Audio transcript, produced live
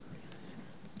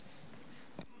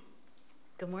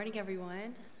Good morning,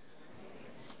 everyone.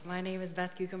 My name is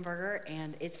Beth Guckenberger,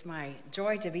 and it's my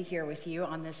joy to be here with you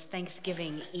on this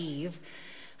Thanksgiving Eve.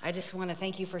 I just want to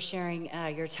thank you for sharing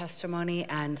your testimony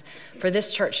and for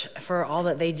this church, for all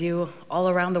that they do all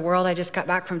around the world. I just got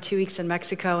back from 2 weeks in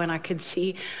Mexico, and I could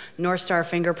see North Star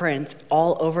fingerprints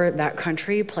all over that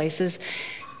country, places,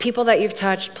 people that you've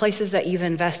touched, places that you've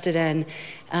invested in,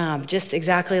 just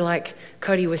exactly like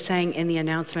Cody was saying in the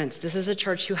announcements. This is a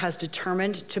church who has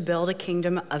determined to build a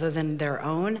kingdom other than their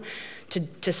own,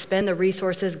 to spend the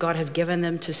resources God has given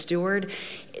them to steward,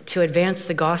 to advance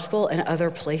the gospel in other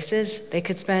places. They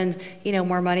could spend,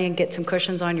 more money and get some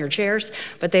cushions on your chairs,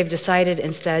 but they've decided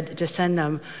instead to send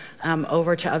them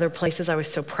over to other places. I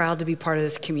was so proud to be part of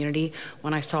this community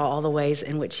when I saw all the ways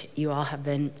in which you all have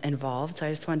been involved. So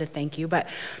I just wanted to thank you. But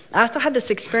I also had this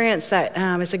experience that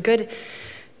is a good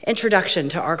introduction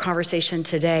to our conversation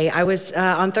today. I was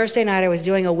on Thursday night. I was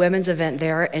doing a women's event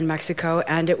there in Mexico,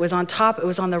 and it was on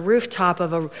the rooftop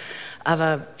of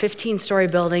a 15-story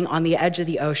building on the edge of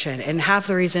the ocean. And half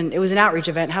the reason, it was an outreach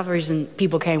event, half the reason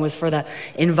people came was for the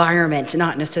environment,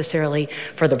 not necessarily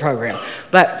for the program.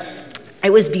 But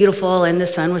it was beautiful, and the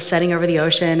sun was setting over the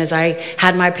ocean as I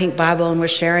had my pink Bible and was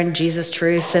sharing Jesus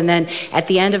truths. And then at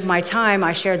the end of my time,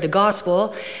 I shared the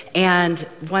gospel. And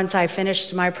once I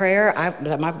finished my prayer,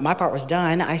 my part was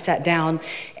done. I sat down,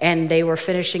 and they were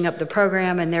finishing up the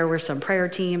program, and there were some prayer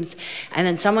teams. And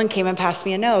then someone came and passed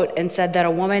me a note and said that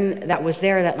a woman that was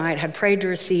there that night had prayed to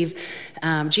receive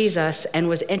Jesus and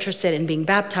was interested in being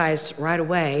baptized right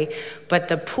away, but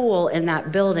the pool in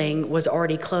that building was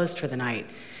already closed for the night.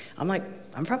 I'm like,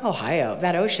 I'm from Ohio.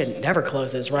 That ocean never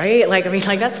closes, right?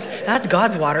 That's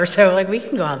God's water. So we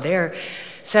can go out there.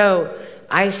 So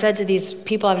I said to these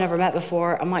people I've never met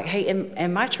before, I'm like, hey,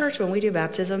 in my church, when we do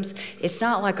baptisms, it's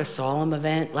not like a solemn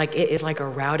event. It is like a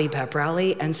rowdy pep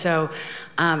rally. And so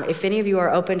if any of you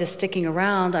are open to sticking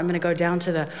around, I'm going to go down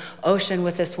to the ocean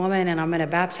with this woman, and I'm going to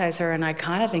baptize her. And I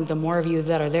kind of think the more of you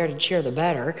that are there to cheer, the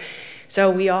better. So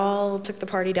we all took the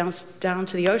party down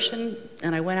to the ocean,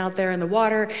 and I went out there in the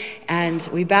water, and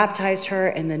we baptized her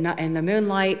in the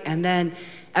moonlight, and then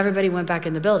everybody went back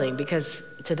in the building because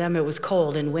to them it was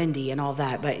cold and windy and all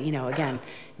that. But, again,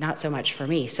 not so much for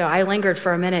me. So I lingered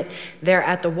for a minute there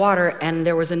at the water, and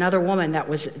there was another woman that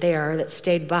was there that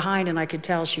stayed behind, and I could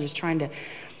tell she was trying to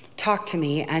talk to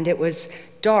me, and it was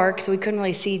dark, so we couldn't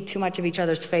really see too much of each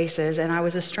other's faces, and I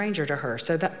was a stranger to her,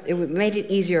 so that it made it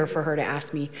easier for her to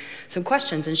ask me some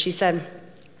questions. And she said,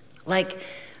 a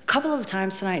couple of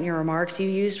times tonight in your remarks, you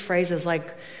used phrases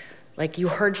like you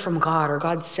heard from God, or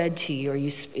God said to you, or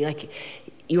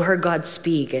you heard God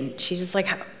speak. And she's just like,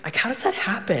 how does that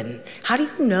happen? How do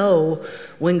you know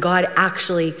when God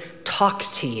actually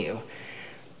talks to you?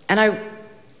 And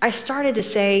I started to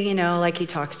say, he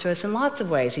talks to us in lots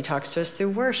of ways. He talks to us through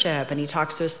worship, and he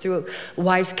talks to us through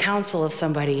wise counsel of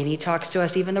somebody, and he talks to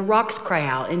us, even the rocks cry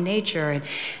out in nature.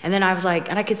 And then I was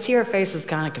like, and I could see her face was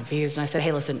kind of confused, and I said,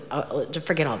 hey, listen,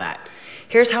 forget all that.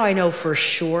 Here's how I know for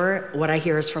sure what I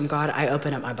hear is from God. I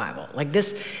open up my Bible.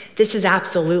 This is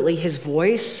absolutely his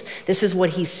voice. This is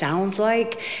what he sounds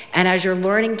like. And as you're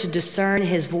learning to discern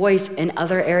his voice in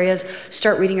other areas,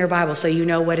 start reading your Bible so you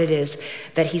know what it is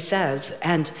that he says.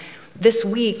 And this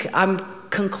week, I'm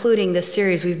concluding this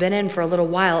series we've been in for a little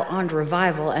while on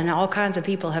revival, and all kinds of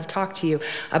people have talked to you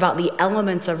about the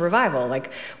elements of revival.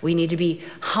 We need to be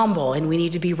humble, and we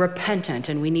need to be repentant,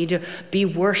 and we need to be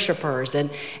worshipers. And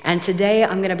today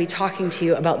I'm going to be talking to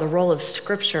you about the role of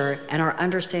Scripture and our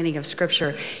understanding of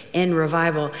Scripture in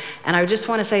revival. And I just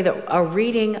want to say that a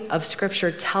reading of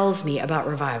Scripture tells me about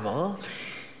revival.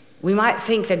 We might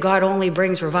think that God only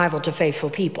brings revival to faithful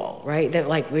people, right? That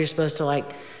we're supposed to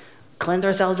cleanse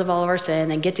ourselves of all of our sin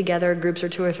and get together in groups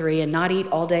of 2 or 3 and not eat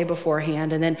all day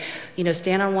beforehand, and then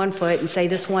stand on one foot and say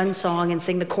this one song and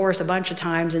sing the chorus a bunch of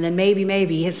times, and then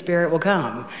maybe his spirit will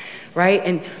come,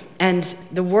 right? And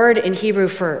the word in Hebrew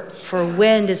for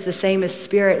wind is the same as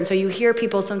spirit. And so you hear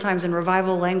people sometimes in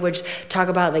revival language talk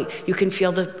about you can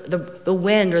feel the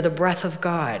wind or the breath of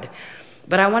God.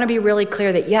 But I want to be really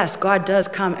clear that, yes, God does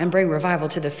come and bring revival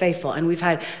to the faithful. And we've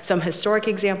had some historic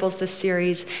examples this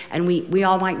series, and we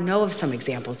all might know of some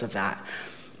examples of that.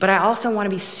 But I also want to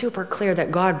be super clear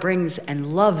that God brings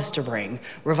and loves to bring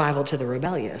revival to the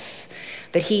rebellious.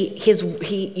 That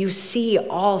you see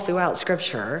all throughout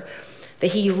Scripture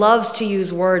that he loves to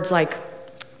use words like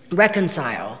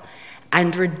reconcile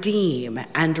and redeem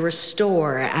and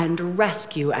restore and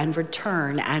rescue and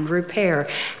return and repair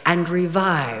and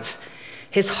revive.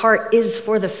 His heart is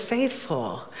for the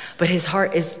faithful, but his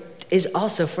heart is is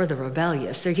also for the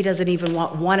rebellious. So he doesn't even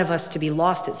want one of us to be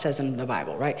lost, it says in the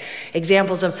Bible, right?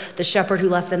 Examples of the shepherd who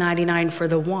left the 99 for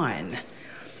the one.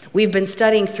 We've been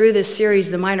studying through this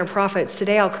series, the minor prophets.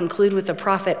 Today I'll conclude with the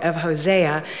prophet of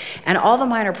Hosea. And all the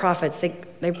minor prophets,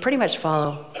 they pretty much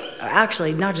follow,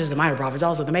 actually, not just the minor prophets,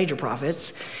 also the major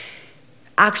prophets.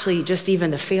 Actually, just even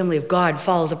the family of God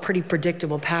follows a pretty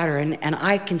predictable pattern, and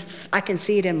I can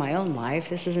see it in my own life.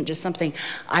 This isn't just something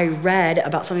I read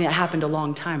about something that happened a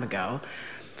long time ago.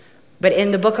 But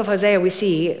in the book of Hosea, we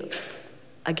see,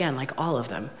 again, like all of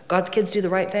them, God's kids do the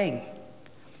right thing.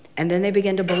 And then they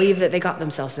begin to believe that they got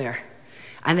themselves there.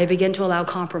 And they begin to allow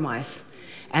compromise.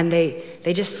 And they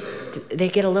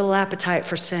get a little appetite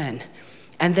for sin.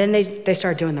 And then they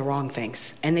start doing the wrong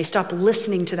things. And they stop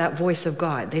listening to that voice of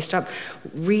God. They stop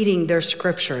reading their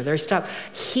scripture. They stop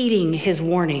heeding his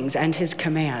warnings and his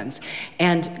commands.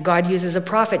 And God uses a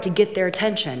prophet to get their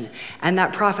attention. And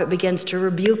that prophet begins to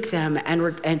rebuke them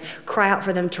and cry out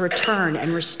for them to return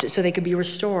and so they could be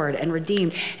restored and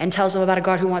redeemed, and tells them about a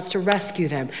God who wants to rescue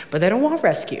them. But they don't want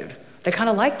rescued. They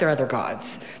kind of like their other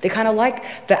gods. They kind of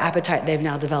like the appetite they've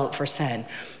now developed for sin.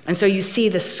 And so you see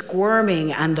the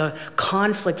squirming and the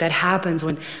conflict that happens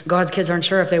when God's kids aren't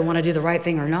sure if they want to do the right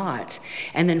thing or not.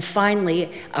 And then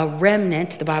finally, a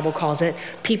remnant, the Bible calls it,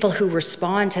 people who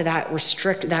respond to that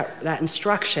that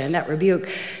instruction, that rebuke,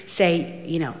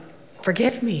 say,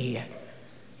 forgive me.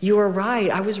 You were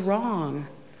right. I was wrong.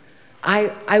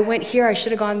 I went here. I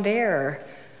should have gone there.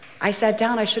 I sat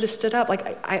down, I should have stood up.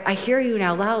 Like, I hear you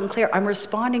now loud and clear. I'm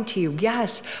responding to you.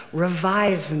 Yes,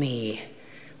 revive me.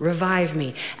 Revive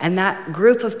me. And that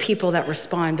group of people that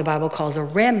respond, the Bible calls a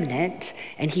remnant,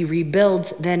 and he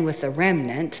rebuilds then with the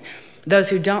remnant. Those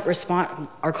who don't respond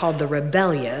are called the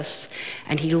rebellious,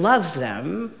 and he loves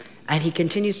them, and he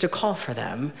continues to call for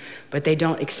them, but they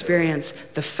don't experience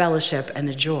the fellowship and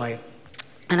the joy.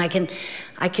 And I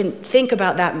can think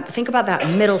about that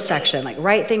middle section, like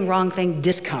right thing, wrong thing,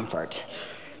 discomfort.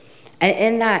 And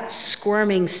in that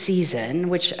squirming season,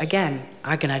 which again,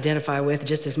 I can identify with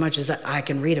just as much as I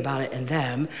can read about it in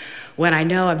them, when I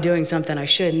know I'm doing something I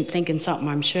shouldn't, thinking something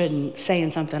I shouldn't, saying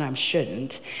something I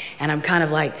shouldn't, and I'm kind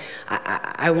of like,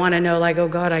 I want to know, like, oh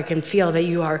God, I can feel that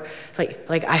you are,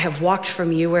 like I have walked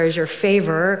from you, where is your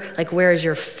favor, like where is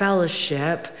your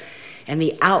fellowship? And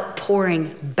the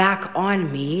outpouring back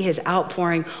on me, his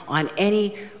outpouring on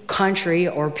any country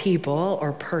or people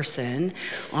or person,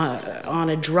 on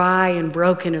a dry and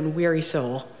broken and weary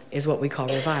soul, is what we call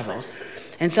revival.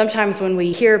 And sometimes when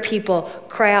we hear people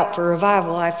cry out for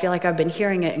revival, I feel like I've been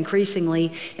hearing it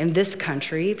increasingly in this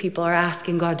country. People are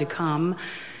asking God to come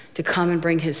and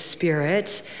bring his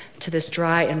spirit to this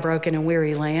dry and broken and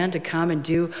weary land, to come and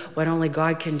do what only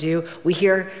God can do. We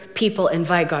hear people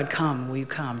invite God, come, will you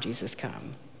come, Jesus,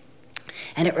 come.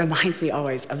 And it reminds me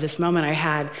always of this moment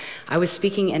I was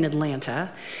speaking in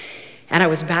Atlanta, and I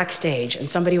was backstage, and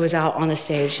somebody was out on the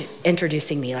stage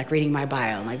introducing me, like reading my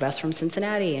bio. My Beth's from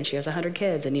Cincinnati, and she has 100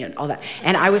 kids, and all that.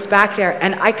 And I was back there,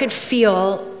 and I could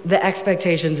feel the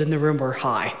expectations in the room were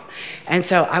high. And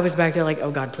so I was back there like,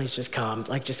 oh God, please just come.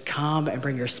 Like, just come and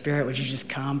bring your spirit. Would you just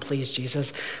come, please,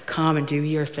 Jesus? Come and do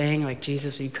your thing. Like,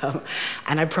 Jesus, will you come?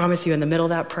 And I promise you, in the middle of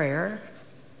that prayer,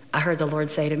 I heard the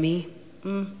Lord say to me,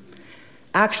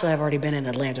 actually, I've already been in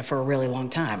Atlanta for a really long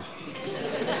time.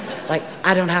 Like,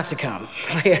 I don't have to come.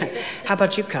 How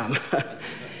about you come?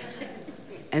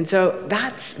 And so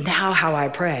that's now how I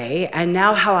pray, and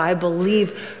now how I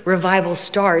believe revival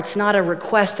starts. Not a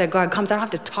request that God comes. I don't have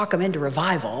to talk him into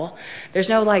revival. There's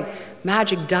no like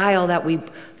magic dial that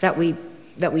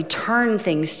we turn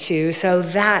things to so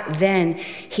that then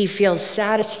he feels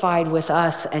satisfied with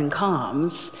us and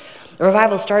comes.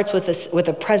 Revival starts with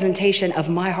a presentation of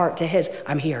my heart to his.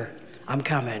 I'm here. I'm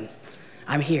coming.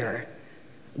 I'm here.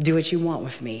 Do what you want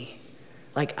with me.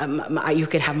 Like, you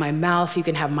can have my mouth, you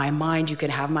can have my mind, you can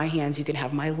have my hands, you can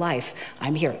have my life.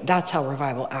 I'm here. That's how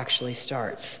revival actually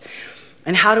starts.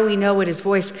 And how do we know what his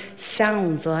voice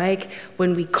sounds like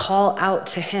when we call out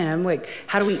to him? Like,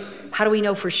 how do we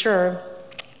know for sure?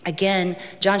 Again,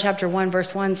 John chapter 1,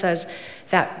 verse 1 says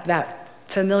that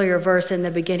familiar verse, in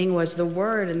the beginning was the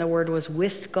Word, and the Word was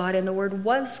with God, and the Word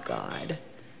was God.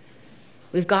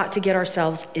 We've got to get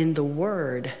ourselves in the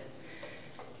Word.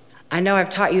 I know I've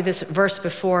taught you this verse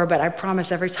before, but I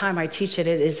promise every time I teach it,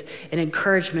 it is an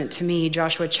encouragement to me.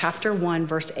 Joshua chapter 1,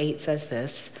 verse 8 says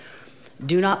this: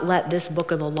 do not let this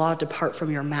book of the law depart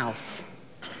from your mouth.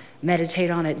 Meditate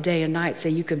on it day and night so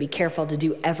you can be careful to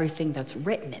do everything that's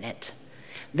written in it.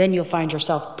 Then you'll find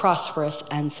yourself prosperous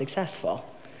and successful.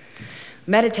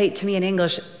 Meditate to me in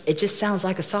English, it just sounds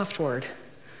like a soft word.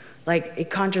 Like, it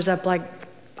conjures up like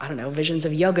I don't know, visions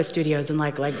of yoga studios and I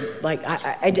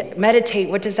meditate.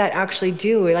 What does that actually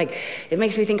do? Like, it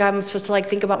makes me think I'm supposed to like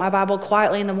think about my Bible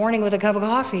quietly in the morning with a cup of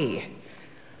coffee.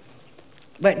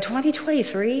 But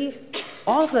 2023,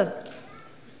 all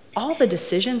the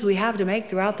decisions we have to make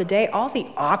throughout the day, all the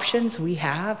options we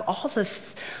have, all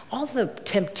the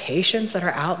temptations that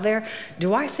are out there,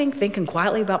 do I think thinking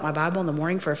quietly about my Bible in the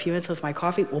morning for a few minutes with my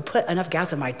coffee will put enough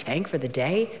gas in my tank for the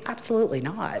day? Absolutely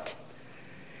not.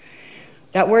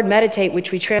 That word meditate,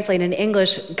 which we translate in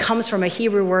English, comes from a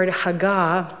Hebrew word,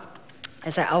 hagah.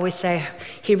 As I always say,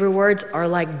 Hebrew words are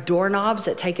like doorknobs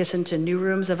that take us into new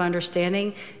rooms of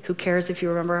understanding. Who cares if you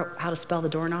remember how to spell the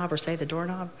doorknob or say the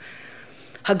doorknob?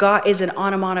 Hagah is an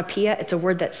onomatopoeia. It's a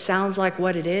word that sounds like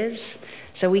what it is.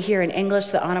 So we hear in English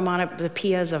the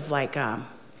onomatopoeias of like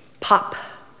pop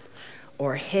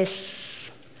or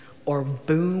hiss or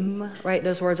boom, right?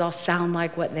 Those words all sound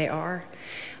like what they are.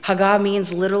 Hagah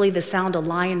means literally the sound a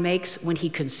lion makes when he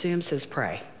consumes his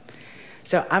prey.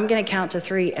 So I'm going to count to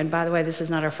 3, and by the way, this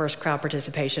is not our first crowd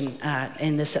participation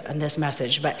in this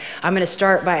message, but I'm going to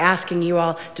start by asking you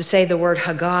all to say the word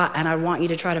hagah, and I want you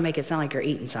to try to make it sound like you're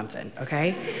eating something,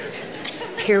 okay?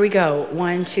 Here we go.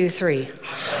 1, 2, 3.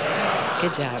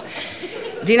 Good job.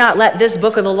 Do not let this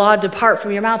book of the law depart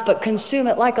from your mouth, but consume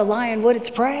it like a lion would its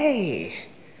prey.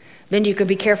 Then you can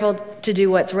be careful to do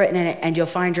what's written in it, and you'll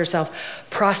find yourself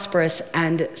prosperous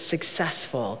and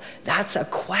successful. That's a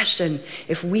question.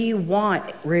 If we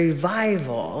want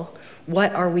revival,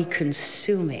 what are we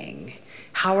consuming?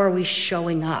 How are we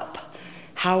showing up?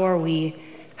 How are we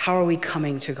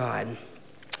coming to God?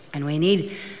 And we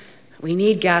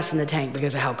need gas in the tank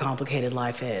because of how complicated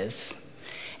life is.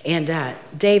 And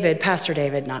Pastor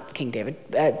David, not King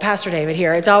David, Pastor David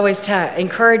here, it's always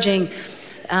encouraging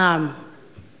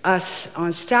us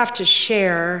on staff to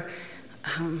share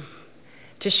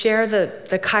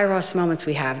the kairos moments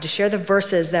we have, to share the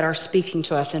verses that are speaking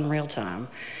to us in real time.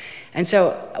 And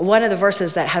so one of the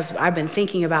verses that I've been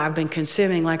thinking about, I've been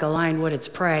consuming like a lion would its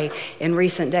prey in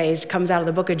recent days, comes out of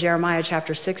the book of Jeremiah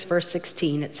chapter 6, verse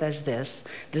 16. It says this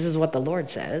is what the Lord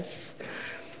says: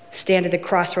 stand at the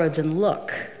crossroads and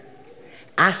look,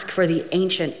 ask for the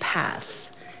ancient path,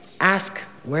 ask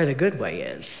where the good way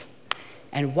is,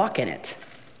 and walk in it,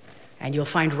 and you'll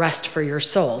find rest for your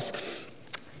souls.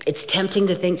 It's tempting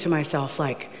to think to myself,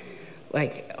 like,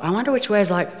 I wonder which way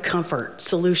is like comfort,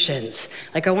 solutions.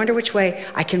 Like, I wonder which way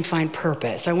I can find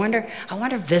purpose. I wonder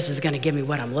if this is going to give me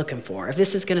what I'm looking for, if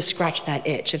this is going to scratch that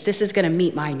itch, if this is going to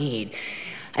meet my need.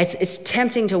 It's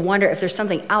tempting to wonder if there's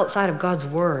something outside of God's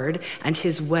word and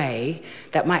his way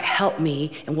that might help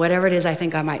me in whatever it is I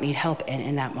think I might need help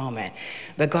in that moment.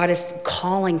 But God is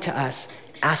calling to us,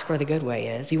 ask where the good way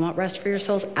is. You want rest for your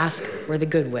souls? Ask where the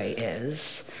good way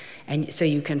is. And so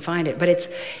you can find it. But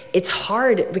it's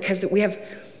hard because we have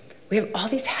all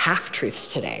these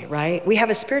half-truths today, right? We have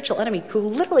a spiritual enemy who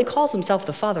literally calls himself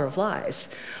the father of lies.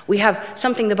 We have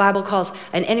something the Bible calls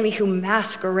an enemy who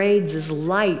masquerades as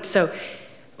light. So,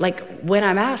 like, when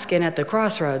I'm asking at the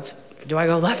crossroads, do I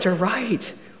go left or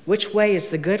right? Which way is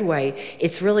the good way?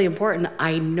 It's really important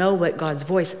I know what God's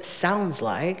voice sounds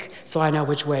like so I know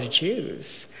which way to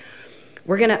choose.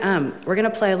 We're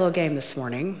gonna play a little game this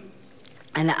morning.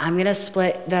 And I'm going to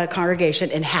split the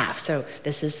congregation in half. So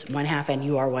this is one half and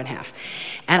you are one half.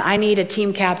 And I need a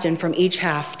team captain from each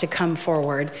half to come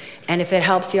forward. And if it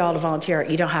helps you all to volunteer,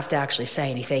 you don't have to actually say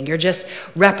anything. You're just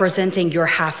representing your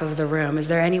half of the room. Is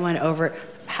there anyone over?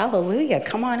 Hallelujah,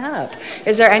 come on up.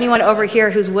 Is there anyone over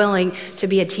here who's willing to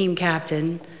be a team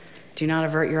captain? Do not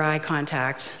avert your eye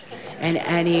contact in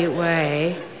any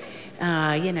way.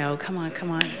 Come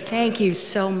on. Thank you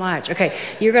so much. Okay,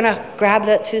 you're going to grab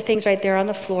the 2 things right there on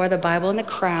the floor, the Bible and the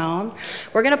crown.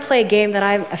 We're going to play a game that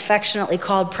I've affectionately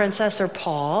called Princess or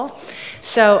Paul.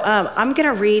 So I'm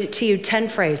going to read to you 10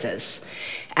 phrases.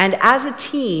 And as a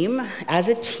team,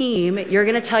 you're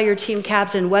going to tell your team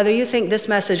captain whether you think this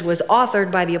message was authored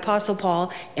by the Apostle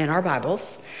Paul in our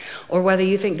Bibles, or whether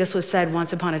you think this was said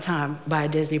once upon a time by a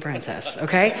Disney princess,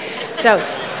 okay? So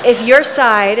if your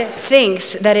side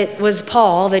thinks that it was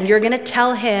Paul, then you're going to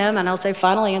tell him, and I'll say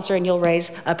final answer, and you'll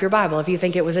raise up your Bible. If you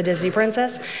think it was a Disney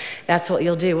princess, that's what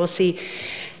you'll do. We'll see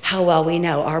how well we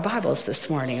know our Bibles this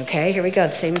morning, okay? Here we go,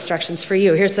 the same instructions for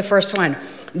you. Here's the first one.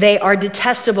 They are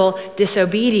detestable,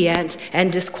 disobedient,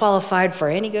 and disqualified for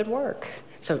any good work.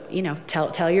 So,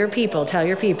 tell your people.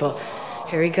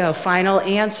 Here we go. Final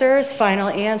answers.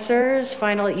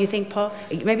 You think Paul?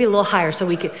 Maybe a little higher so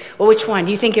we could. Well, which one?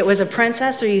 Do you think it was a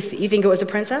princess or you think it was a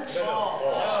princess?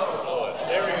 No.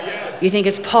 You think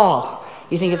it's Paul?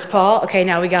 You think it's Paul? Okay,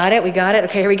 now we got it.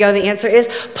 Okay, here we go. The answer is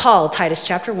Paul, Titus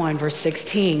chapter 1, verse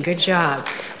 16. Good job.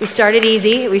 We started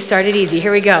easy.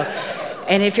 Here we go.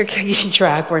 And if you're keeping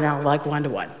track, we're now like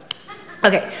 1-1.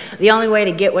 Okay, the only way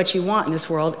to get what you want in this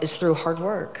world is through hard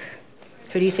work.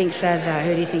 Who do you think said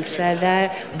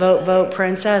that? Vote,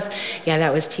 princess. Yeah,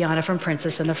 that was Tiana from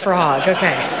Princess and the Frog.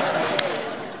 Okay.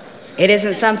 It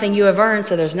isn't something you have earned,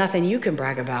 so there's nothing you can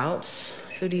brag about.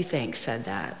 Who do you think said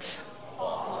that?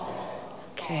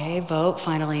 Okay, vote,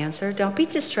 final answer. Don't be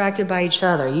distracted by each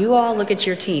other. You all look at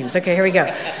your teams. Okay, here we go.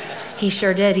 He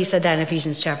sure did. He said that in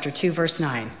Ephesians chapter 2, verse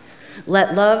 9.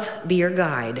 Let love be your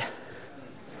guide.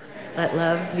 Let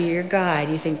love be your guide.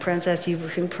 You think princess, you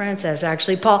think princess.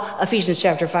 Actually, Paul, Ephesians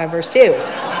chapter 5, verse 2.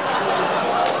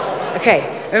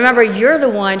 Okay, remember, you're the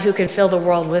one who can fill the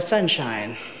world with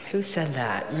sunshine. Who said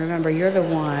that? Remember, you're the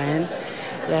one.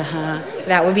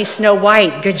 That would be Snow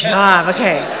White. Good job.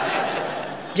 Okay.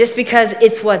 Just because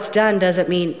it's what's done doesn't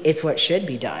mean it's what should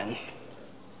be done.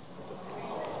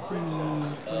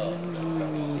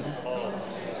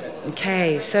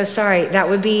 Okay, so sorry. That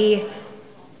would be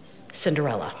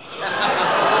Cinderella.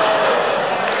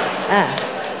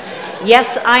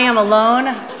 Yes, I am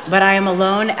alone, but I am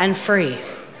alone and free.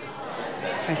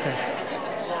 Princess.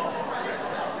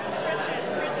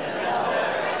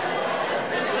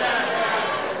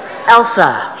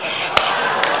 Elsa.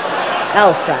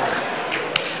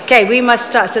 Okay, we must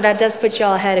stop. So that does put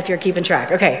y'all ahead if you're keeping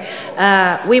track. Okay,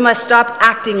 we must stop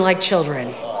acting like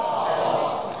children.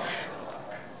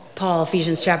 Paul,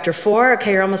 Ephesians chapter 4.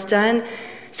 Okay, you're almost done.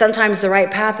 Sometimes the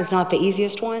right path is not the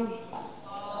easiest one.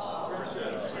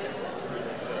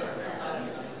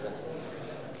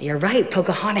 You're right,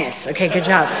 Pocahontas. Okay, good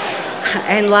job.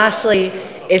 And lastly,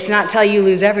 it's not till you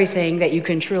lose everything that you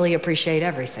can truly appreciate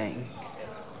everything.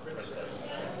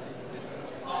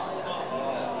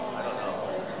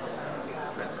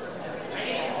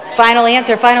 Final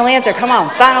answer. Come on,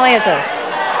 final answer.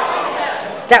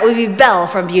 That would be Belle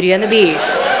from Beauty and the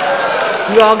Beast.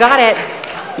 You all got it.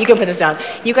 You can put this down.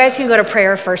 You guys can go to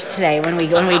prayer first today when we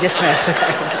dismiss.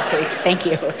 Okay, thank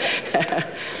you.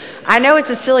 I know it's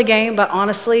a silly game, but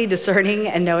honestly, discerning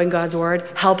and knowing God's word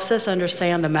helps us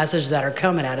understand the messages that are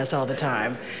coming at us all the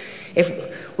time.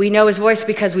 If we know his voice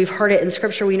because we've heard it in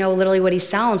scripture, we know literally what he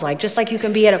sounds like. Just like you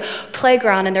can be at a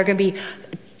playground and there can be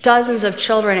dozens of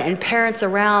children and parents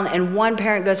around, and one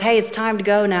parent goes, hey, it's time to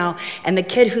go now. And the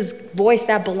kid whose voice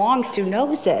that belongs to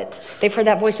knows it. They've heard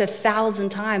that voice 1,000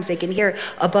 times. They can hear it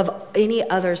above any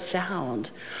other sound.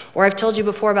 Or I've told you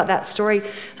before about that story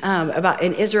about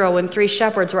in Israel when 3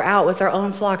 shepherds were out with their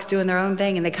own flocks doing their own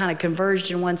thing, and they kind of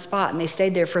converged in one spot, and they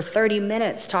stayed there for 30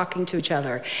 minutes talking to each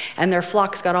other, and their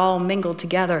flocks got all mingled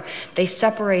together. They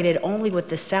separated only with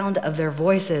the sound of their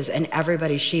voices, and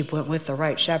everybody's sheep went with the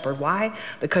right shepherd. Why?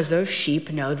 Because those sheep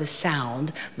know the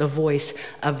sound, the voice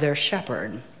of their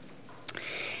shepherd.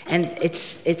 And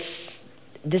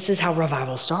this is how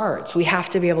revival starts. We have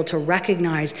to be able to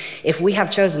recognize if we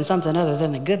have chosen something other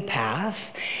than the good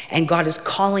path and God is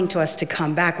calling to us to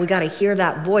come back, we got to hear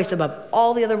that voice above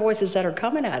all the other voices that are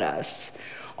coming at us,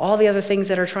 all the other things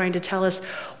that are trying to tell us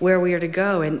where we are to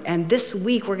go. And this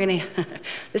week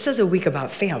this is a week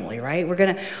about family, right? We're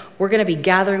going to be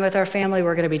gathering with our family.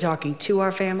 We're going to be talking to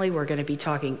our family. We're going to be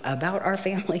talking about our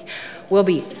family. We'll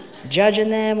be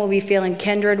judging them. We'll be feeling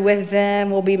kindred with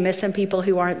them. We'll be missing people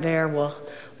who aren't there.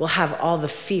 We'll have all the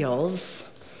feels.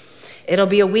 It'll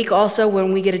be a week also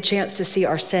when we get a chance to see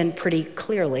our sin pretty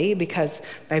clearly, because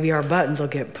maybe our buttons will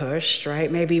get pushed,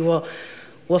 right? Maybe we'll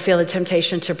feel the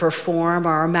temptation to perform,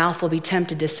 or our mouth will be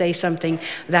tempted to say something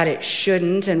that it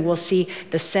shouldn't, and we'll see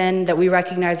the sin that we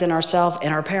recognize in ourselves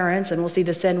and our parents, and we'll see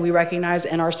the sin we recognize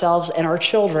in ourselves and our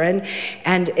children.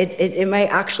 And it may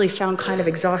actually sound kind of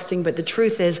exhausting, but the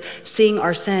truth is seeing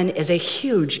our sin is a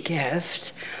huge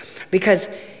gift, because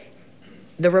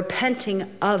the repenting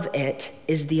of it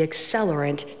is the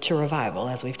accelerant to revival,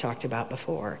 as we've talked about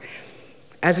before.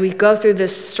 As we go through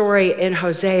this story in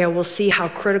Hosea, we'll see how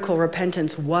critical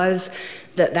repentance was,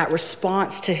 that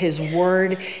response to his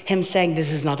word, him saying,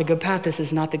 this is not the good path, this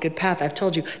is not the good path. I've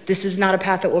told you, this is not a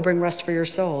path that will bring rest for your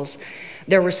souls.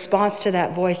 Their response to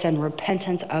that voice and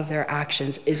repentance of their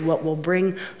actions is what will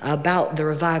bring about the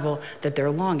revival that they're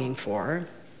longing for.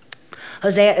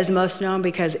 Hosea is most known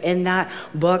because in that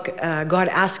book, God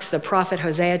asks the prophet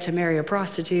Hosea to marry a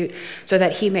prostitute so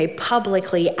that he may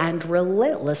publicly and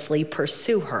relentlessly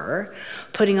pursue her,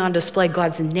 putting on display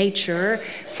God's nature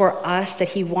for us, that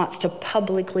he wants to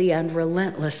publicly and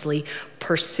relentlessly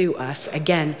pursue us.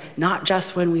 Again, not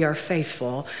just when we are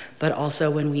faithful, but also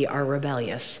when we are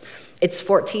rebellious. It's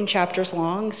 14 chapters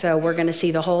long, so we're going to see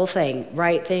the whole thing,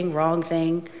 right thing, wrong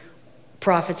thing,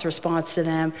 prophet's response to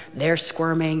them, their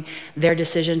squirming, their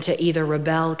decision to either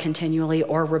rebel continually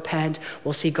or repent.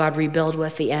 We'll see God rebuild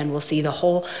with the end. We'll see the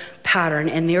whole pattern.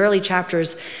 In the early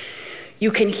chapters,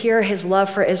 you can hear his love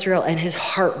for Israel and his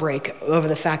heartbreak over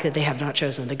the fact that they have not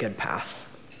chosen the good path.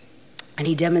 And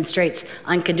he demonstrates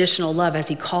unconditional love as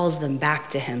he calls them back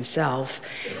to himself.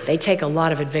 They take a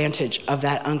lot of advantage of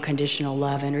that unconditional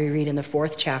love. And we read in the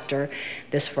 4th chapter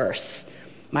this verse,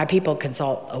 "My people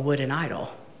consult a wooden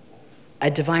idol.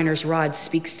 A diviner's rod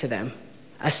speaks to them.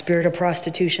 A spirit of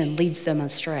prostitution leads them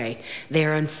astray. They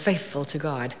are unfaithful to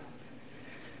God."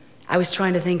 I was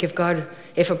trying to think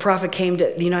if a prophet came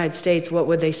to the United States, what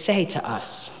would they say to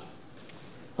us?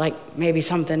 Like maybe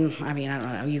something, I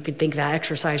don't know, you could think that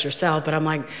exercise yourself, but I'm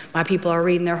like, my people are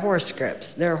reading their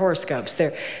horoscopes.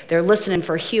 They're listening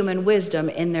for human wisdom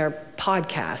in their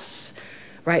podcasts,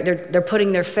 right? They're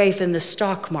putting their faith in the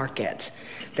stock market.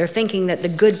 They're thinking that the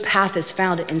good path is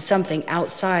found in something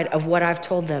outside of what I've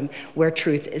told them where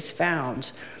truth is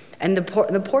found. And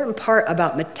the important part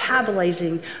about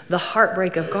metabolizing the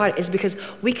heartbreak of God is because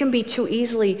we can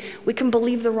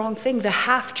believe the wrong thing, the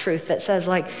half-truth that says,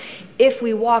 like, if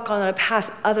we walk on a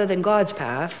path other than God's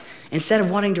path, instead of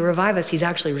wanting to revive us, he's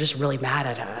actually just really mad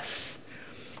at us.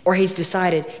 Or he's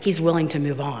decided he's willing to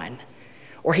move on.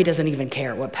 Or he doesn't even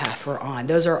care what path we're on.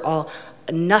 Those are all,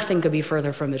 nothing could be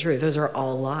further from the truth. Those are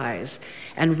all lies.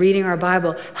 And reading our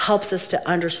Bible helps us to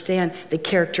understand the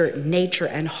character, nature,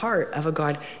 and heart of a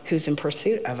God who's in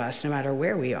pursuit of us, no matter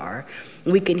where we are.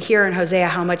 We can hear in Hosea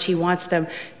how much he wants them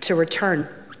to return.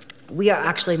 We are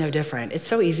actually no different. It's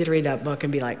so easy to read that book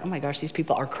and be like, oh my gosh, these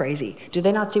people are crazy. Do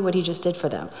they not see what he just did for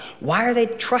them? Why are they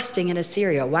trusting in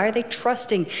Assyria? Why are they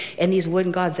trusting in these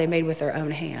wooden gods they made with their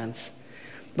own hands?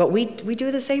 But we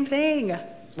do the same thing,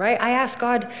 right? I ask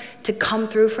God to come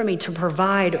through for me, to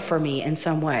provide for me in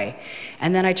some way.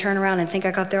 And then I turn around and think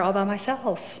I got there all by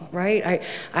myself, right?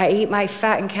 I eat my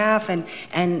fattened calf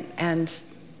and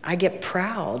I get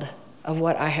proud of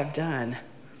what I have done.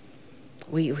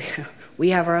 We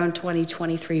have our own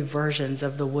 2023 versions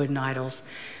of the wooden idols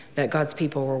that God's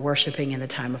people were worshiping in the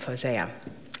time of Hosea.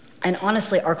 And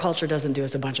honestly, our culture doesn't do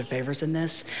us a bunch of favors in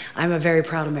this. I'm a very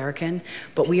proud American,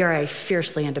 but we are a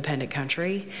fiercely independent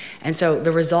country. And so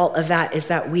the result of that is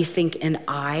that we think in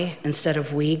I instead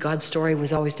of we. God's story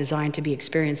was always designed to be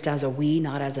experienced as a we,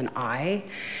 not as an I.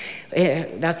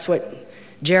 That's what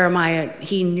Jeremiah,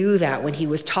 he knew that when he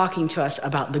was talking to us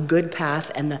about the good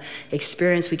path and the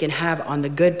experience we can have on the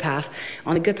good path.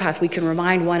 On the good path, we can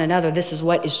remind one another, this is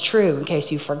what is true in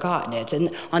case you've forgotten it. And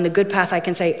on the good path, I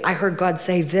can say, I heard God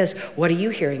say this. What are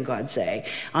you hearing God say?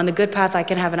 On the good path, I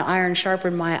can have an iron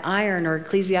sharpen my iron, or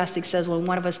Ecclesiastes says when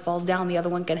one of us falls down, the other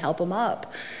one can help him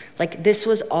up. Like this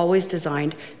was always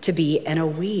designed to be in a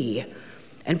we.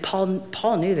 And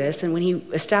Paul knew this, and when he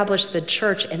established the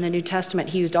church in the New Testament,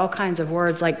 he used all kinds of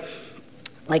words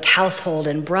like household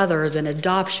and brothers and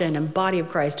adoption and body of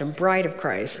Christ and bride of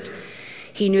Christ.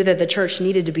 He knew that the church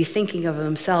needed to be thinking of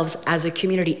themselves as a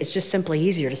community. It's just simply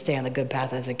easier to stay on the good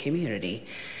path as a community.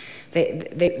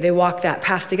 They walked that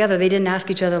path together. They didn't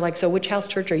ask each other like, so which house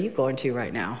church are you going to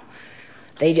right now?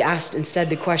 They asked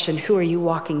instead the question, who are you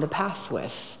walking the path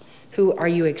with? Who are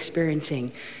you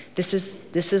experiencing? This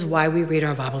is why we read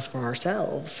our Bibles for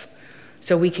ourselves,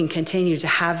 so we can continue to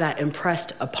have that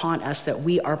impressed upon us that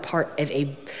we are part of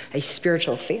a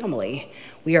spiritual family.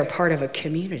 We are part of a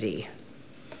community.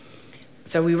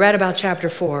 So we read about chapter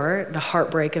 4, the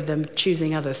heartbreak of them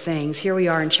choosing other things. Here we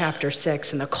are in chapter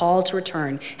 6, and the call to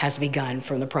return has begun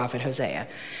from the prophet Hosea.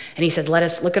 And he said, let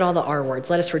us look at all the R words.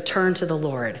 Let us return to the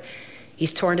Lord.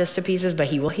 He's torn us to pieces, but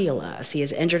he will heal us. He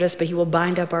has injured us, but he will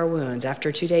bind up our wounds.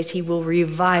 After 2 days, he will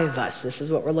revive us. This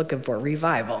is what we're looking for,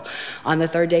 revival. On the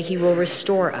 3rd day, he will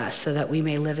restore us so that we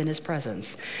may live in his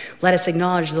presence. Let us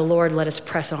acknowledge the Lord. Let us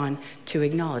press on to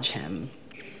acknowledge him.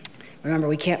 Remember,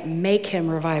 we can't make him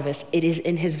revive us. It is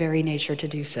in his very nature to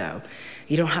do so.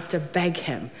 You don't have to beg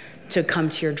him to come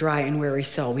to your dry and weary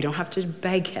soul. We don't have to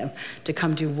beg him to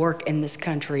come do work in this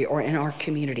country or in our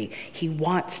community. He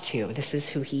wants to. This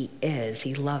is who he is.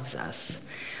 He loves us.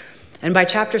 And by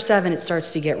chapter 7, it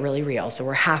starts to get really real. So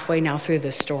we're halfway now through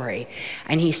this story.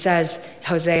 And he says,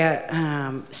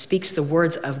 Hosea speaks the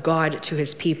words of God to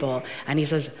his people. And he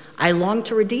says, I long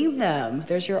to redeem them.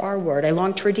 There's your R word. I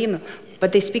long to redeem them.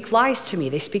 But they speak lies to me.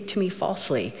 They speak to me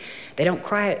falsely. They don't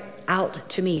cry it out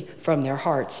to me from their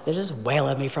hearts. They just wail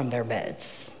at me from their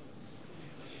beds.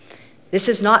 This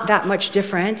is not that much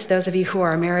different. Those of you who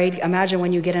are married, imagine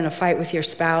when you get in a fight with your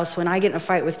spouse. When I get in a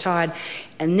fight with Todd,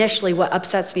 initially what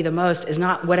upsets me the most is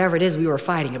not whatever it is we were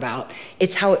fighting about.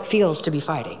 It's how it feels to be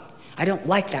fighting. I don't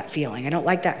like that feeling. I don't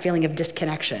like that feeling of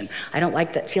disconnection. I don't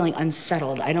like that feeling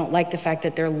unsettled. I don't like the fact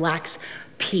that there lacks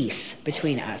peace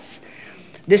between us.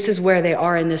 This is where they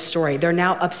are in this story. They're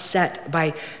now upset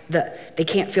by they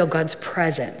can't feel God's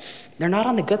presence. They're not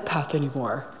on the good path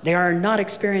anymore. They are not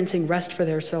experiencing rest for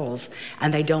their souls,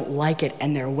 and they don't like it,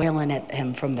 and they're wailing at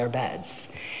him from their beds.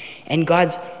 And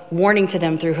God's warning to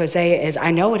them through Hosea is,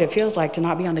 I know what it feels like to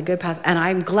not be on the good path, and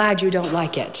I'm glad you don't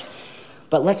like it.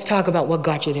 But let's talk about what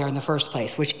got you there in the first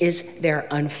place, which is their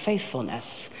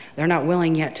unfaithfulness. They're not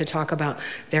willing yet to talk about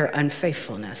their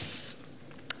unfaithfulness.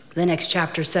 The next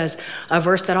chapter says a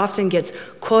verse that often gets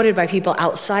quoted by people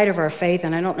outside of our faith,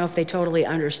 and I don't know if they totally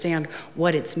understand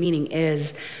what its meaning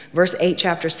is. Verse 8,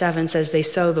 chapter 7 says, they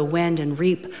sow the wind and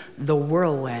reap the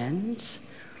whirlwind.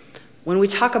 When we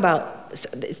talk about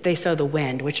they sow the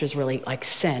wind, which is really like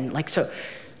sin, like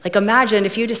imagine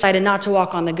if you decided not to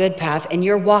walk on the good path and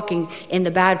you're walking in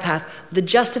the bad path, the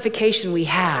justification we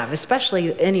have,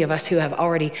 especially any of us who have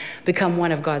already become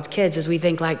one of God's kids, is we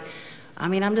think like,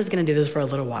 I'm just going to do this for a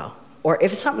little while. Or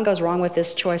if something goes wrong with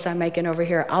this choice I'm making over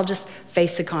here, I'll just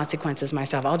face the consequences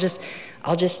myself. I'll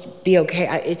just be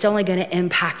okay. It's only going to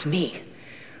impact me.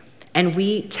 And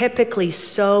we typically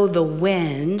sow the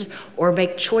wind or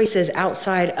make choices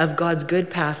outside of God's good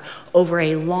path over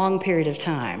a long period of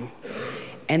time.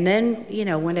 And then,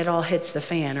 when it all hits the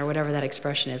fan, or whatever that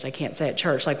expression is, I can't say at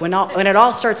church, like when it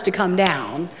all starts to come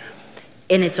down,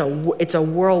 and it's a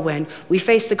whirlwind, we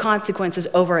face the consequences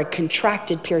over a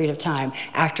contracted period of time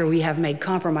after we have made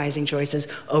compromising choices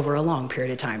over a long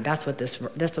period of time. That's what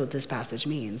this passage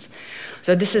means.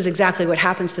 So this is exactly what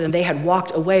happens to them. They had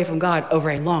walked away from God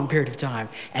over a long period of time,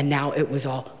 and now it was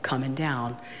all coming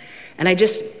down. And I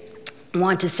just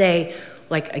want to say,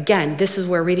 again, this is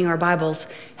where reading our Bibles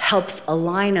helps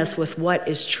align us with what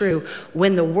is true.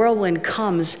 When the whirlwind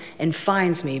comes and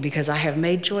finds me because I have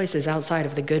made choices outside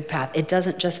of the good path, it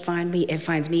doesn't just find me, it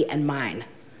finds me and mine.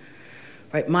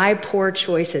 Right? My poor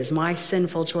choices, my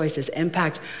sinful choices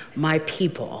impact my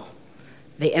people.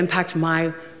 They impact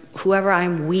whoever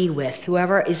I'm with,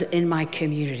 whoever is in my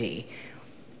community.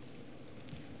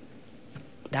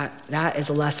 That is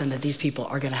a lesson that these people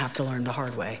are going to have to learn the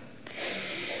hard way.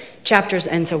 Chapters,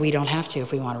 and so we don't have to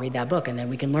if we want to read that book, and then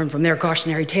we can learn from their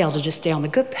cautionary tale to just stay on the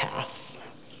good path.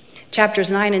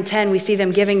 Chapters 9 and 10, we see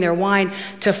them giving their wine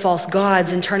to false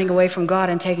gods and turning away from God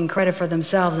and taking credit for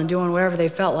themselves and doing whatever they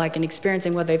felt like and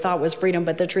experiencing what they thought was freedom,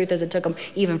 but the truth is it took them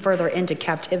even further into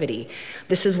captivity.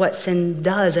 This is what sin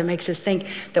does. It makes us think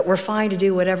that we're fine to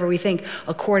do whatever we think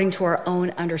according to our own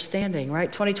understanding,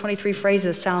 right? 2023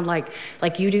 phrases sound like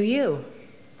you do you,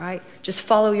 right? Just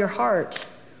follow your heart.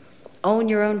 Own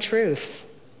your own truth.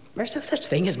 There's no such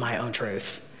thing as my own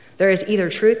truth. There is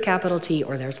either truth, capital T,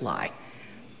 or there's lie.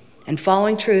 And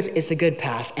following truth is the good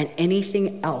path, and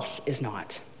anything else is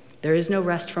not. There is no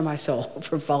rest for my soul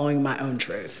from following my own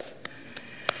truth.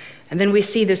 And then we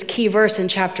see this key verse in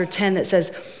chapter 10 that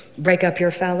says, break up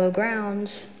your fallow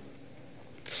ground.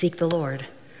 Seek the Lord.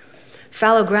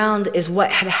 Fallow ground is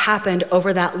what had happened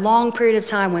over that long period of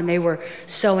time when they were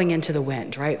sowing into the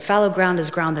wind, right? Fallow ground is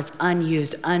ground that's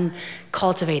unused,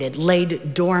 uncultivated,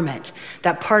 laid dormant.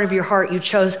 That part of your heart you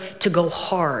chose to go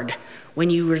hard when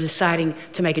you were deciding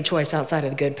to make a choice outside of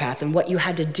the good path, and what you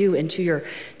had to do into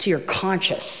your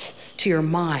conscious, to your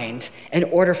mind, in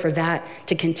order for that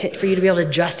for you to be able to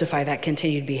justify that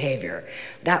continued behavior.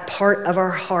 That part of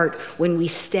our heart, when we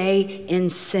stay in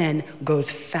sin, goes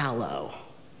fallow.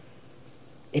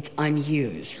 It's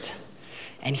unused.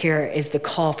 And here is the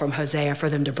call from Hosea for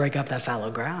them to break up that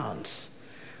fallow ground.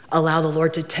 Allow the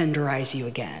Lord to tenderize you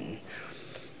again.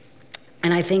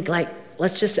 And I think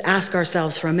let's just ask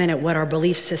ourselves for a minute what our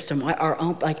belief system, our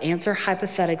own, answer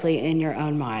hypothetically in your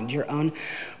own mind, your own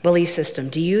belief system.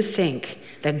 Do you think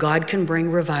that God can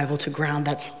bring revival to ground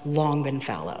that's long been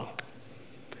fallow?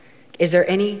 Is there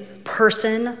any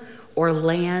person or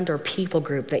land or people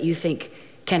group that you think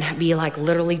can be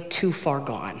literally too far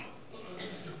gone?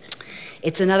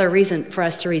 It's another reason for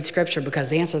us to read scripture, because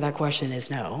the answer to that question is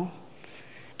no.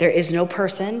 There is no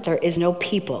person, there is no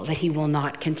people that he will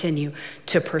not continue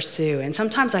to pursue. And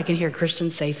sometimes I can hear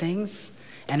Christians say things,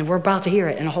 and we're about to hear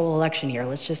it in a whole election year.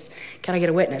 Let's just kind of get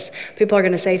a witness. People are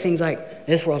going to say things like,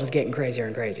 this world is getting crazier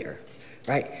and crazier,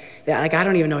 right? I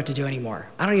don't even know what to do anymore.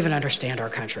 I don't even understand our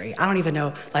country. I don't even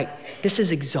know, this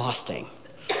is exhausting.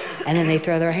 And then they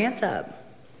throw their hands up.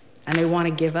 And they want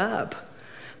to give up.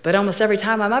 But almost every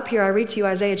time I'm up here, I read to you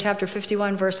Isaiah chapter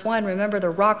 51, verse 1. Remember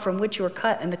the rock from which you were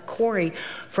cut and the quarry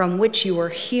from which you were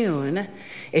hewn.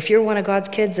 If you're one of God's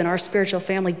kids, then our spiritual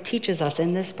family teaches us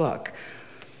in this book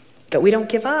that we don't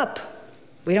give up.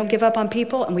 We don't give up on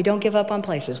people, and we don't give up on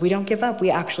places. We don't give up. We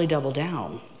actually double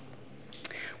down.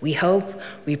 We hope,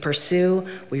 we pursue,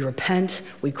 we repent,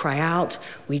 we cry out,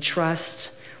 we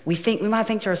trust. We might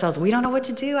think to ourselves, we don't know what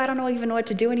to do. I don't even know what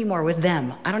to do anymore with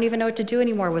them. I don't even know what to do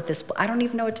anymore with this. I don't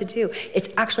even know what to do. It's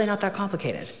actually not that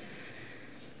complicated.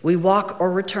 We walk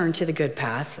or return to the good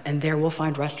path, and there we'll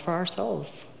find rest for our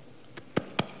souls.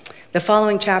 The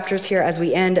following chapters here as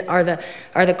we end are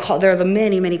the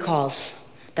many calls.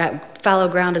 That fallow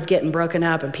ground is getting broken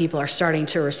up and people are starting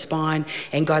to respond,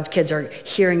 and God's kids are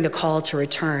hearing the call to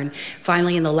return.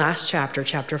 Finally, in the last chapter,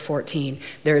 chapter 14,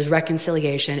 there is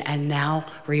reconciliation and now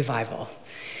revival.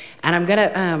 And I'm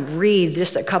going to read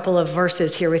just a couple of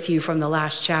verses here with you from the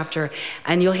last chapter,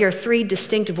 and you'll hear three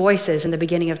distinct voices in the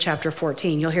beginning of chapter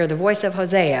 14. You'll hear the voice of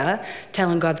Hosea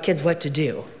telling God's kids what to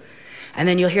do. And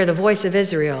then you'll hear the voice of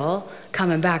Israel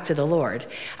coming back to the Lord.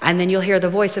 And then you'll hear the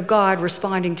voice of God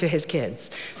responding to his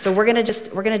kids. So we're going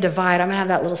to divide. I'm going to have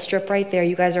that little strip right there.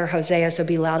 You guys are Hosea, so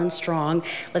be loud and strong.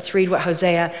 Let's read what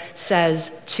Hosea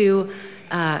says to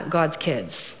God's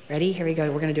kids. Ready? Here we go.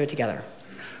 We're going to do it together.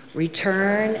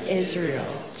 Return, Israel,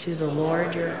 to the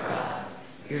Lord your God.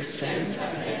 Your sins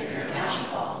have been your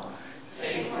downfall.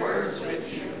 Take words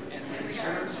with you and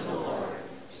return to the Lord.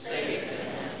 Say it to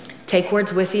him. Take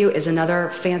words with you is another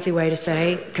fancy way to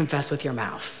say confess with your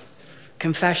mouth.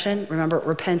 Confession, remember,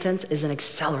 repentance is an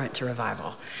accelerant to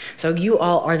revival. So you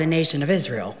all are the nation of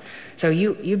Israel. So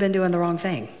you've been doing the wrong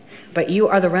thing. But you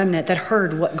are the remnant that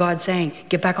heard what God's saying.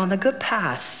 Get back on the good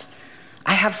path.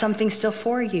 I have something still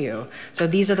for you. So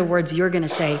these are the words you're going to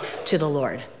say to the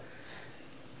Lord.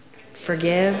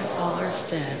 Forgive all our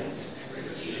sins.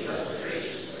 Receive us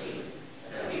graciously,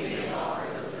 that we may offer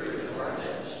the fruit of our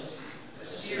lips.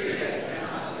 Assyria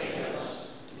cannot save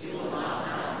us. We will not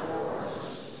mount war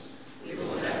horses. We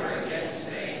will never again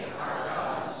say, our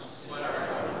gods, what our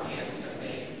own hands have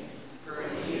made. For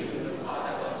in you the thought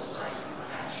of us like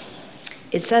compassion.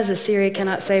 It says Assyria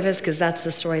cannot save us because that's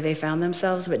the story they found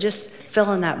themselves, but just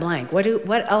fill in that blank.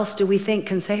 What else do we think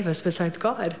can save us besides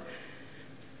God?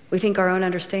 We think our own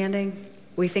understanding.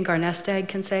 We think our nest egg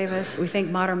can save us. We think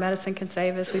modern medicine can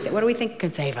save us. What do we think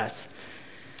can save us?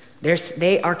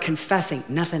 They are confessing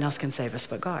nothing else can save us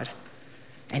but God.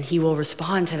 And he will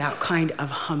respond to that kind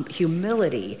of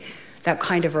humility, that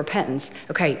kind of repentance.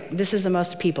 Okay, this is the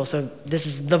most people, so this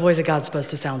is the voice of God supposed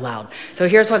to sound loud. So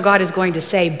here's what God is going to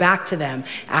say back to them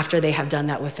after they have done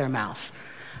that with their mouth.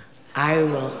 I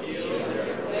will heal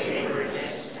their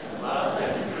waywardness and love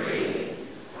them freely,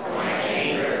 for my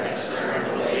anger has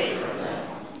turned away from them.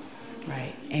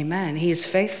 Right, amen. He's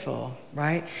faithful,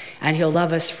 right? And he'll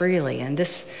love us freely. And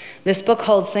this book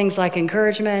holds things like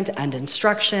encouragement and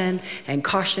instruction and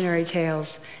cautionary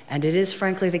tales. And it is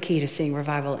frankly the key to seeing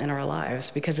revival in our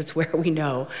lives because it's where we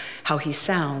know how he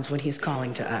sounds when he's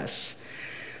calling to us.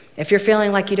 If you're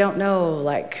feeling like you don't know,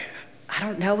 I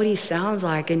don't know what he sounds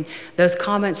like, and those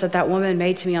comments that woman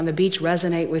made to me on the beach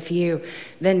resonate with you,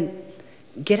 then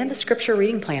get in the scripture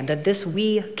reading plan that this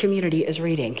we community is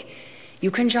reading. You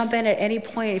can jump in at any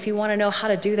point if you want to know how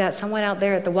to do that. Someone out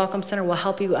there at the Welcome Center will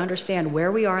help you understand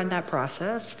where we are in that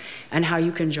process and how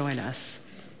you can join us.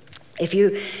 If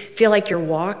you feel like your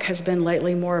walk has been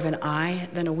lately more of an I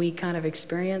than a we kind of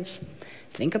experience,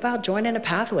 think about joining a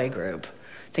pathway group.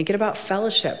 Thinking about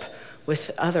fellowship with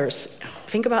others.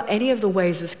 Think about any of the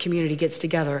ways this community gets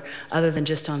together other than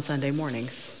just on Sunday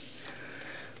mornings.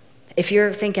 If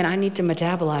you're thinking, I need to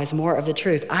metabolize more of the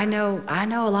truth, I know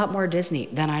a lot more Disney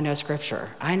than I know scripture.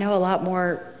 I know a lot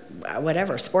more,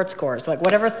 sports scores,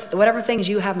 whatever things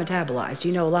you have metabolized,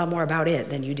 you know a lot more about it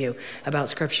than you do about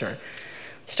scripture.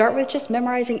 Start with just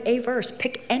memorizing a verse.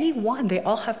 Pick any one, they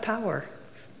all have power.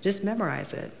 Just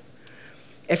memorize it.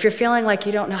 If you're feeling like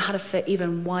you don't know how to fit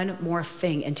even one more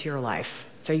thing into your life,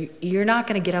 so you're not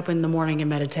going to get up in the morning and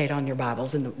meditate on your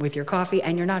Bibles with your coffee,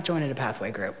 and you're not joining a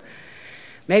pathway group.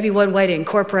 Maybe one way to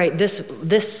incorporate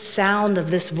this sound of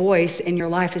this voice in your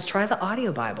life is try the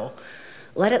audio Bible.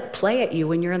 Let it play at you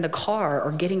when you're in the car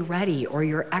or getting ready or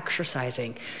you're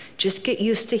exercising. Just get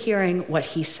used to hearing what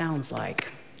he sounds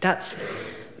like. That's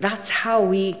how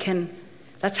we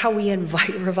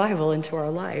invite revival into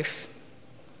our life.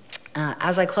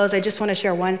 As I close, I just want to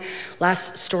share one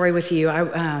last story with you.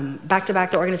 Back to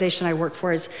back, the organization I work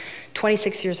for is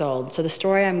 26 years old. So the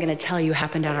story I'm going to tell you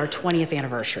happened at our 20th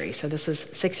anniversary. So this is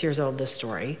 6 years old, this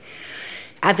story.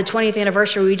 At the 20th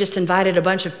anniversary, we just invited a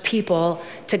bunch of people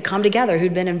to come together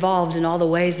who'd been involved in all the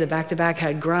ways that Back to Back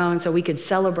had grown so we could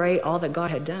celebrate all that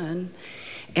God had done.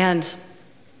 And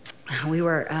we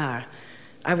were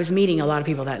I was meeting a lot of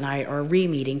people that night, or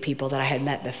re-meeting people that I had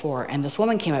met before. And this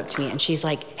woman came up to me and she's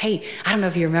like, hey, I don't know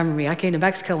if you remember me. I came to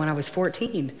Mexico when I was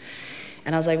 14.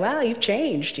 And I was like, wow, you've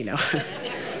changed,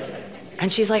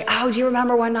 And she's like, oh, do you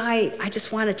remember one night? I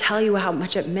just want to tell you how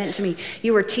much it meant to me.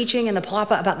 You were teaching in the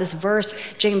Palapa about this verse,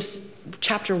 James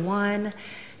chapter 1.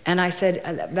 And I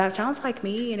said, that sounds like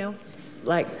me,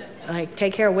 like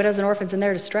take care of widows and orphans in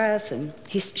their distress. And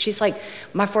she's like,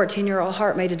 my 14-year-old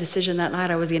heart made a decision that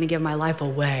night I was going to give my life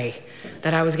away,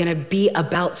 that I was going to be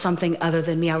about something other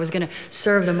than me. I was going to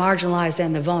serve the marginalized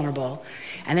and the vulnerable.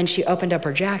 And then she opened up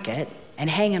her jacket, and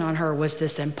hanging on her was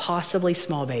this impossibly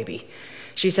small baby.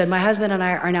 She said, my husband and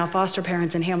I are now foster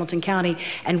parents in Hamilton County,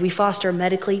 and we foster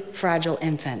medically fragile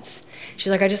infants.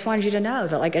 She's like, I just wanted you to know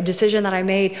that like a decision that I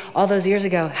made all those years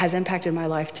ago has impacted my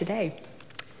life today.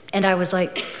 And I was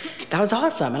like, that was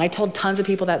awesome. And I told tons of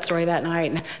people that story that night,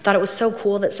 and I thought it was so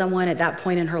cool that someone at that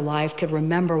point in her life could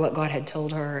remember what God had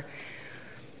told her.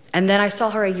 And then I saw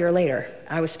her a year later.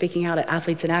 I was speaking out at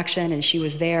Athletes in Action, and she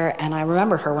was there, and I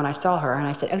remembered her when I saw her, and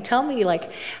I said, oh, tell me,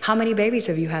 how many babies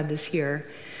have you had this year?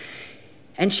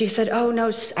 And she said, oh, no,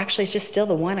 actually, it's just still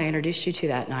the one I introduced you to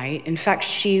that night. In fact,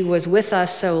 she was with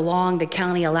us so long, the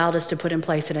county allowed us to put in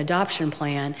place an adoption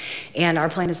plan, and our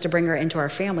plan is to bring her into our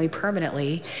family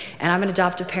permanently. And I'm an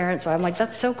adoptive parent, so I'm like,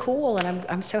 that's so cool, and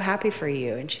I'm so happy for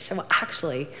you. And she said, well,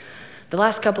 actually, the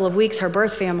last couple of weeks, her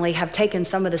birth family have taken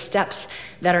some of the steps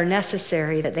that are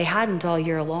necessary that they hadn't all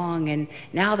year long, and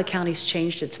now the county's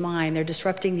changed its mind. They're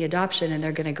disrupting the adoption, and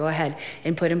they're going to go ahead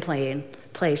and put in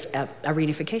place a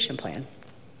reunification plan.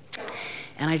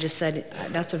 And I just said,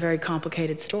 that's a very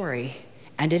complicated story.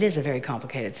 And it is a very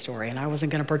complicated story, and I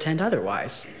wasn't going to pretend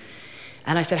otherwise.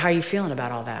 And I said, how are you feeling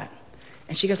about all that?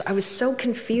 And she goes, I was so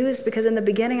confused because in the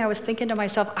beginning I was thinking to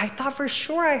myself, I thought for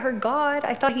sure I heard God.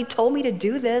 I thought he told me to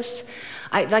do this.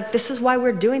 This is why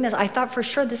we're doing this. I thought for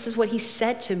sure this is what he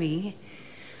said to me.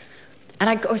 And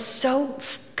I was so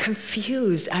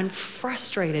confused and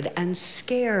frustrated and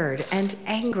scared and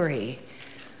angry.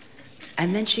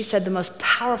 And then she said the most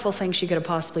powerful thing she could have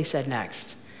possibly said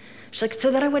next. She's like, so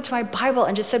then I went to my Bible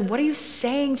and just said, what are you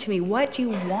saying to me? What do you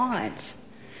want?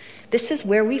 This is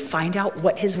where we find out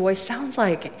what his voice sounds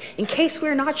like. In case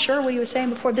we're not sure what he was saying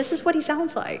before, this is what he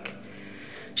sounds like.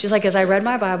 She's like, as I read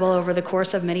my Bible over the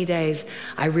course of many days,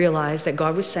 I realized that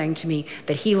God was saying to me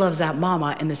that he loves that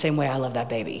mama in the same way I love that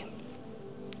baby.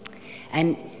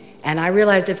 And I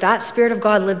realized if that Spirit of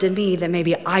God lived in me, then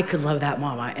maybe I could love that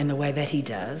mama in the way that he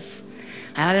does.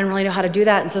 And I didn't really know how to do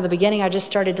that. And so in the beginning, I just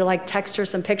started to text her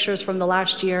some pictures from the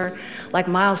last year,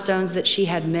 milestones that she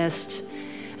had missed.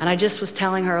 And I just was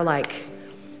telling her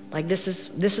this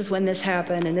is when this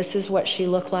happened, and this is what she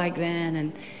looked like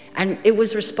then. And it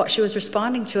was she was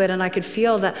responding to it, and I could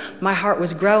feel that my heart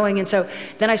was growing. And so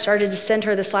then I started to send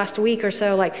her this last week or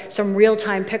so, some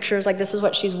real-time pictures, this is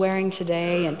what she's wearing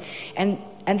today.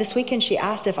 And this weekend she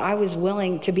asked if I was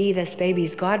willing to be this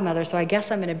baby's godmother, so I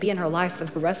guess I'm going to be in her life for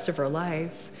the rest of her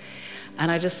life. And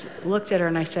I just looked at her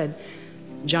and I said,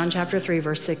 John chapter 3,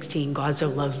 verse 16, God so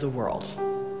loves the world.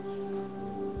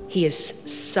 He is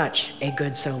such a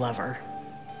good so lover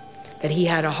that he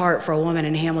had a heart for a woman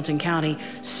in Hamilton County,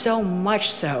 so much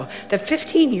so that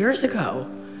 15 years ago,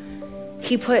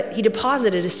 he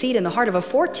deposited a seed in the heart of a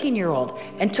 14-year-old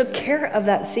and took care of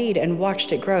that seed and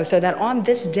watched it grow so that on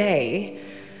this day,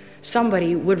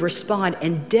 somebody would respond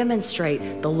and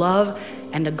demonstrate the love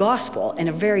and the gospel in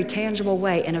a very tangible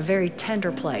way, in a very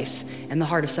tender place in the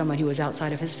heart of someone who was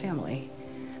outside of his family.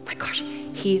 My gosh,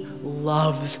 he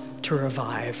loves to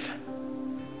revive,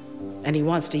 and he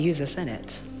wants to use us in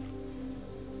it.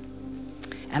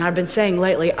 And I've been saying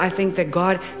lately, I think that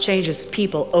God changes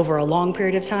people over a long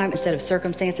period of time instead of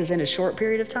circumstances in a short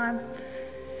period of time.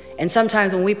 And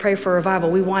sometimes when we pray for revival,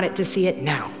 we want it to see it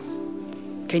now.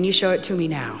 Can you show it to me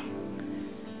now?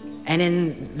 And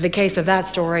in the case of that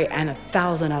story and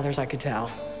 1,000 others I could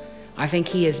tell, I think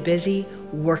he is busy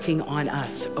working on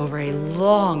us over a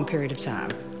long period of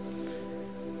time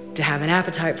to have an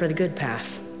appetite for the good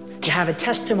path, to have a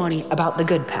testimony about the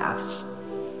good path,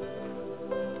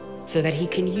 so that he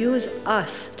can use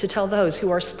us to tell those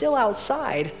who are still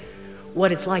outside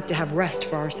what it's like to have rest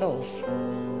for our souls.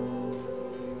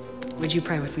 Would you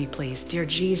pray with me, please? Dear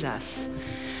Jesus,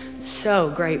 so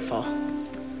grateful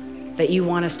that you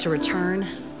want us to return,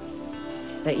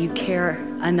 that you care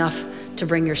enough to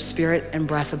bring your Spirit and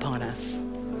breath upon us.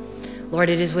 Lord,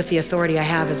 it is with the authority I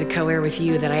have as a co-heir with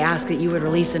you that I ask that you would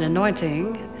release an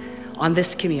anointing on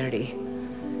this community,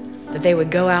 that they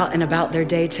would go out and about their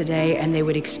day today and they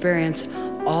would experience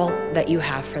all that you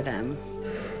have for them,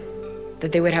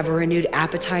 that they would have a renewed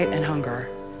appetite and hunger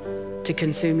to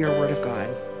consume your word of God.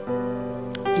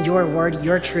 your word,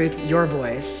 your truth, your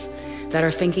voice, that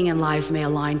our thinking and lives may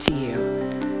align to you,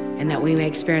 and that we may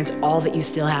experience all that you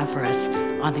still have for us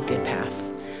on the good path.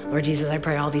 Lord Jesus, I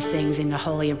pray all these things in the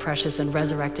holy and precious and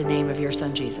resurrected name of your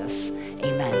Son, Jesus.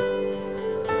 Amen.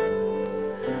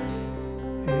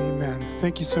 Amen.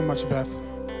 Thank you so much, Beth.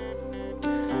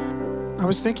 I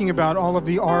was thinking about all of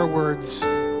the R words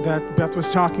that Beth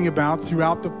was talking about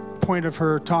throughout the point of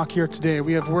her talk here today.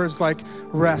 We have words like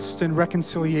rest and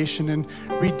reconciliation and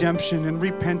redemption and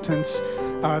repentance,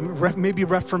 maybe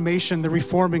reformation, the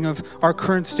reforming of our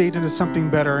current state into something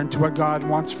better, into what God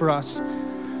wants for us.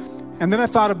 And then I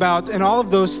thought about, in all of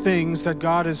those things that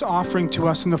God is offering to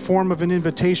us in the form of an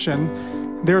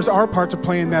invitation, there's our part to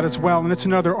play in that as well, and it's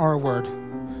another R word.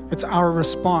 It's our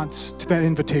response to that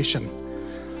invitation.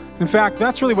 In fact,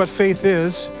 that's really what faith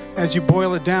is, as you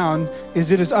boil it down,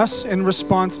 is it is us in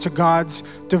response to God's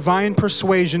divine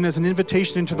persuasion as an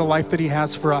invitation into the life that he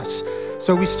has for us.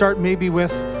 So we start maybe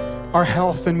with our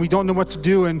health and we don't know what to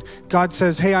do, and God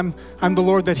says, hey, I'm the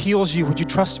Lord that heals you. Would you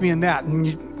trust me in that? And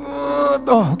you,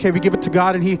 okay, we give it to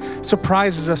God, and he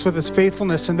surprises us with his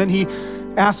faithfulness, and then he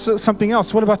asks something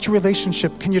else. What about your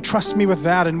relationship? Can you trust me with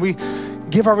that? And we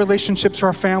give our relationships,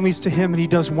 our families to him, and he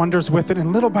does wonders with it.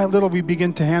 And little by little, we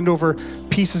begin to hand over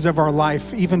pieces of our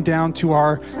life, even down to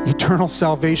our eternal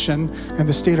salvation and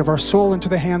the state of our soul, into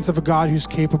the hands of a God who's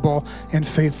capable and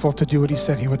faithful to do what he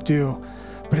said he would do.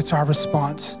 But it's our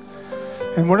response.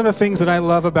 And one of the things that I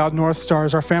love about North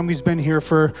Stars, our family's been here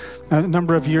for a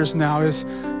number of years now, is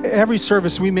every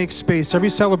service we make space, every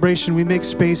celebration we make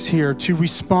space here to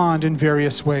respond in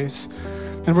various ways.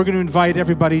 And we're going to invite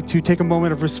everybody to take a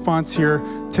moment of response here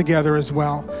together as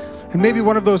well. And maybe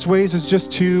one of those ways is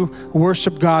just to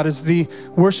worship God. As the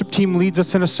worship team leads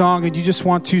us in a song, and you just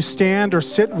want to stand or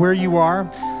sit where you are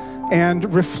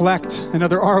and reflect,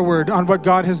 another R word, on what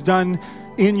God has done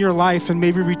in your life, and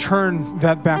maybe return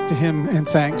that back to him in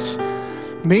thanks.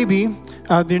 Maybe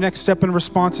the next step in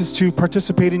response is to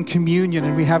participate in communion,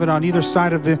 and we have it on either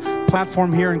side of the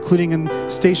platform here, including in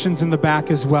stations in the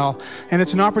back as well. And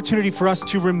it's an opportunity for us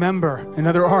to remember,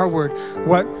 another R word,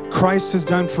 what Christ has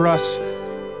done for us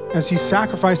as he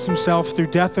sacrificed himself through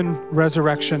death and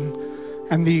resurrection,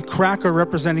 and the cracker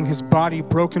representing his body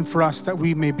broken for us that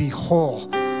we may be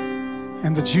whole,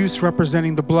 and the juice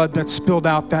representing the blood that spilled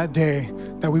out that day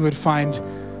that we would find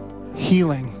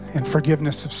healing and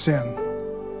forgiveness of sin.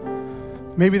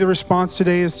 Maybe the response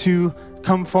today is to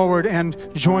come forward and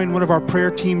join one of our prayer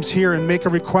teams here and make a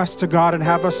request to God and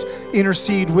have us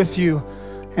intercede with you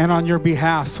and on your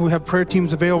behalf. We have prayer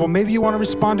teams available. Maybe you want to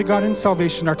respond to God in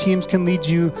salvation. Our teams can lead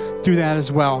you through that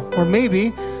as well. Or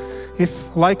maybe,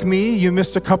 if, like me, you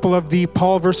missed a couple of the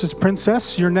Paul versus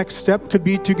Princess, your next step could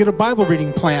be to get a Bible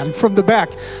reading plan from the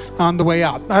back on the way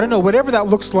out. I don't know, whatever that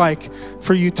looks like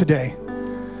for you today.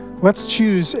 Let's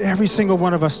choose, every single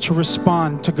one of us, to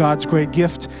respond to God's great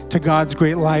gift, to God's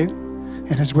great light,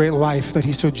 and his great life that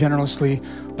he so generously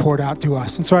poured out to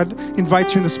us. And so I'd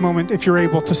invite you in this moment, if you're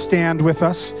able, to stand with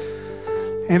us.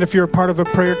 And if you're a part of a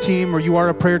prayer team, or you are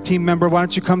a prayer team member, why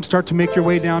don't you come start to make your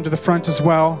way down to the front as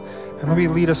well. And let me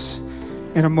lead us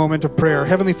in a moment of prayer.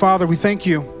 Heavenly Father, we thank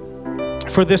you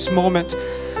for this moment,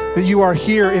 that you are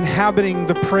here inhabiting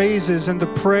the praises and the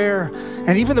prayer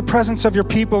and even the presence of your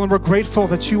people. And we're grateful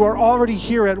that you are already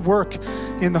here at work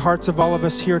in the hearts of all of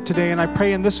us here today. And I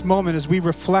pray in this moment, as we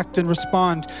reflect and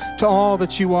respond to all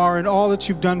that you are and all that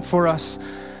you've done for us,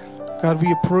 God,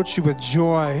 we approach you with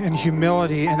joy and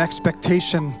humility and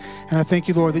expectation. And I thank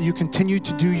you, Lord, that you continue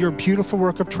to do your beautiful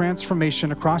work of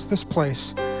transformation across this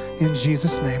place. In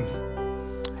Jesus' name,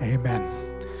 amen.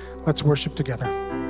 Let's worship together.